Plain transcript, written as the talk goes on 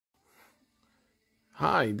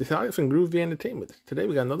Hi, this is Alex from Groovy Entertainment. Today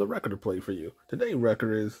we got another record to play for you. Today's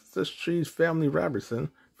record is Swiss Cheese Family Robinson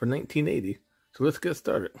for 1980. So let's get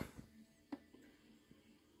started.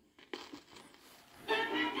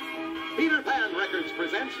 Peter Pan Records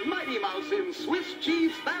presents Mighty Mouse in Swiss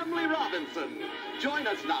Cheese Family Robinson. Join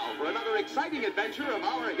us now for another exciting adventure of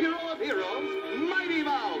our hero of heroes, Mighty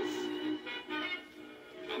Mouse.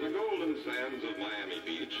 On the golden sands of Miami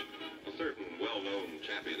Beach, a certain well-known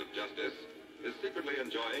champion of justice is secretly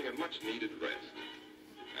enjoying a much-needed rest.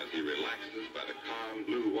 As he relaxes by the calm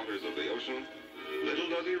blue waters of the ocean, little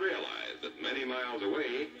does he realize that many miles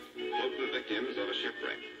away float the victims of a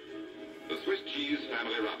shipwreck. The Swiss Cheese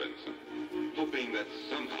Family Robinson, hoping that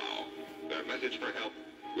somehow their message for help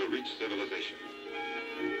will reach civilization.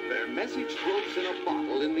 Their message floats in a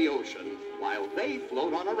bottle in the ocean, while they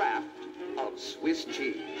float on a raft of Swiss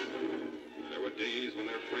cheese. There were days when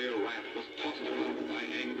their frail raft was tossed about by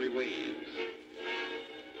angry waves.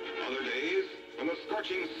 Other days when the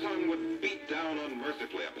scorching sun would beat down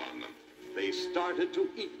unmercifully upon them. They started to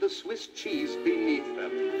eat the Swiss cheese beneath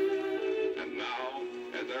them. And now,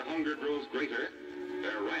 as their hunger grows greater,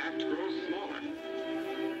 their raft grows smaller.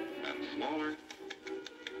 And smaller.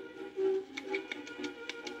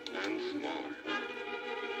 And smaller.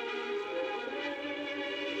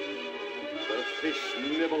 The fish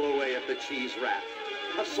nibble away at the cheese raft.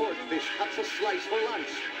 A swordfish cuts a slice for lunch.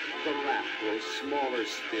 The raft grows smaller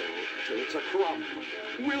still, till it's a crumb.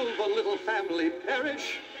 Will the little family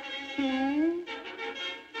perish?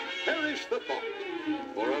 Perish the thought,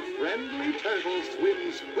 for a friendly turtle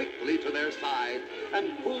swims quickly to their side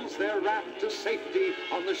and pulls their raft to safety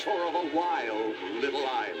on the shore of a wild little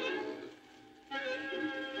island.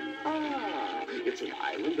 Ah, it's an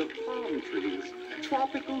island of palm trees,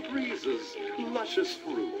 tropical breezes, luscious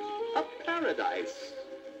fruit, a paradise.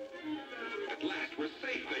 At last we're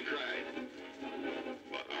safe, they cried.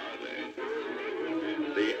 But are they?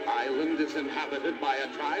 The island is inhabited by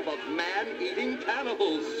a tribe of man-eating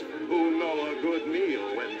cannibals who know a good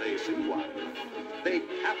meal when they see one. They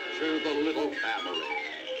capture the little family.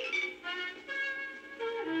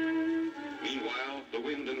 Meanwhile, the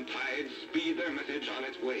wind and tide speed their message on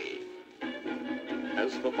its way.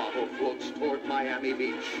 As the bottle floats toward Miami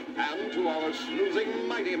Beach, and to our snoozing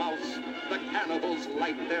Mighty Mouse, the cannibals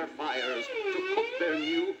light their fires to cook their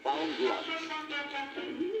newfound lunch.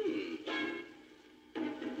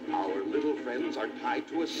 Our little friends are tied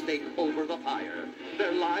to a stake over the fire.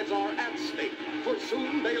 Their lives are at stake, for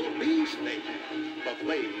soon they'll be snake. The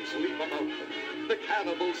flames leap about them. The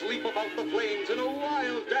cannibals leap about the flames in a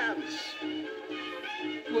wild dance.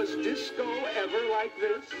 Was disco ever like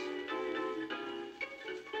this?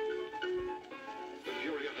 The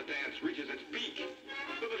fury of the dance reaches its peak.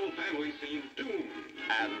 The little family seem doomed.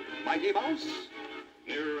 And Mighty Mouse?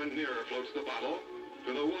 Nearer and nearer floats the bottle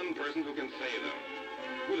to the one person who can save them.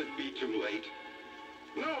 Will it be too late?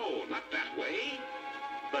 No, not that way.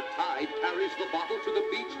 The tide carries the bottle to the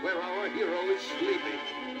beach where our hero is sleeping.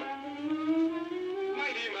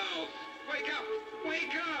 Mighty Mouse, wake up!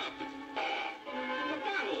 Wake up! The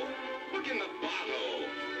bottle! Look in the bottle!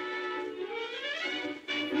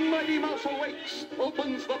 Mighty Mouse awakes,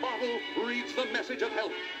 opens the bottle, reads the message of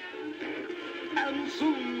help, and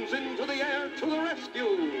zooms into the air to the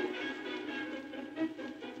rescue.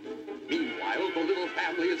 Meanwhile, the little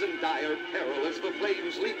family is in dire peril as the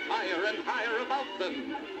flames leap higher and higher about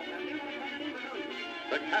them.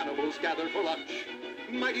 The cannibals gather for lunch.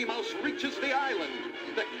 Mighty Mouse reaches the island.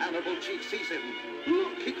 The cannibal chief sees him.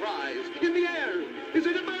 Look, he cries, in the air. Is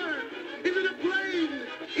it a bird? Is it a plane?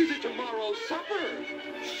 Is it tomorrow's supper?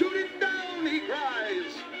 Shoot it down, he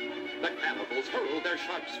cries. The cannibals hurl their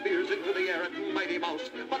sharp spears into the air at Mighty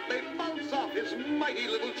Mouse, but they bounce off his mighty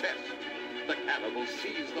little chest. The cannibals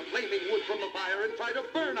seize the flaming wood from the fire and try to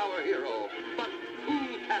burn our hero. But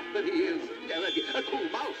cool cat that he is, a cool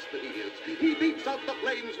mouse that he is, he beats out the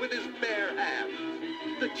flames with his bare hands.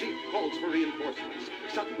 The chief calls for reinforcements.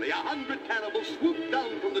 Suddenly, 100 cannibals swoop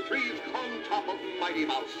down from the trees on top of Mighty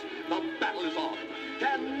Mouse. The battle is on.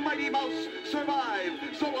 Can Mighty Mouse survive,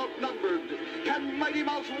 so outnumbered? Can Mighty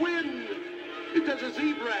Mouse win? Does a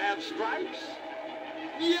zebra have stripes?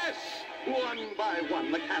 Yes! One by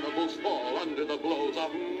one, the cannibals fall under the blows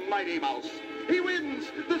of Mighty Mouse. He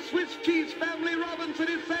wins! The Swiss Cheese Family Robinson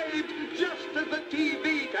is saved just as the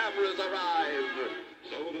TV cameras arrive.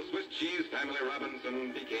 So the Swiss Cheese Family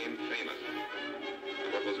Robinson became famous.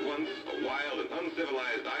 What was once a wild and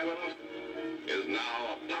uncivilized island is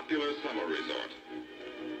now a popular summer resort.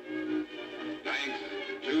 Thanks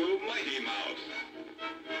to Mighty Mouse.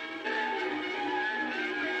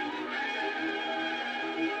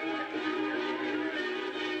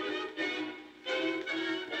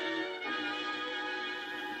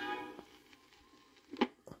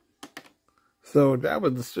 So that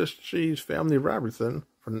was the Swiss Cheese Family Robertson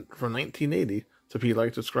from 1980. So if you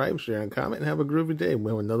like, subscribe, share, and comment, and have a groovy day. We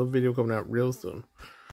have another video coming out real soon.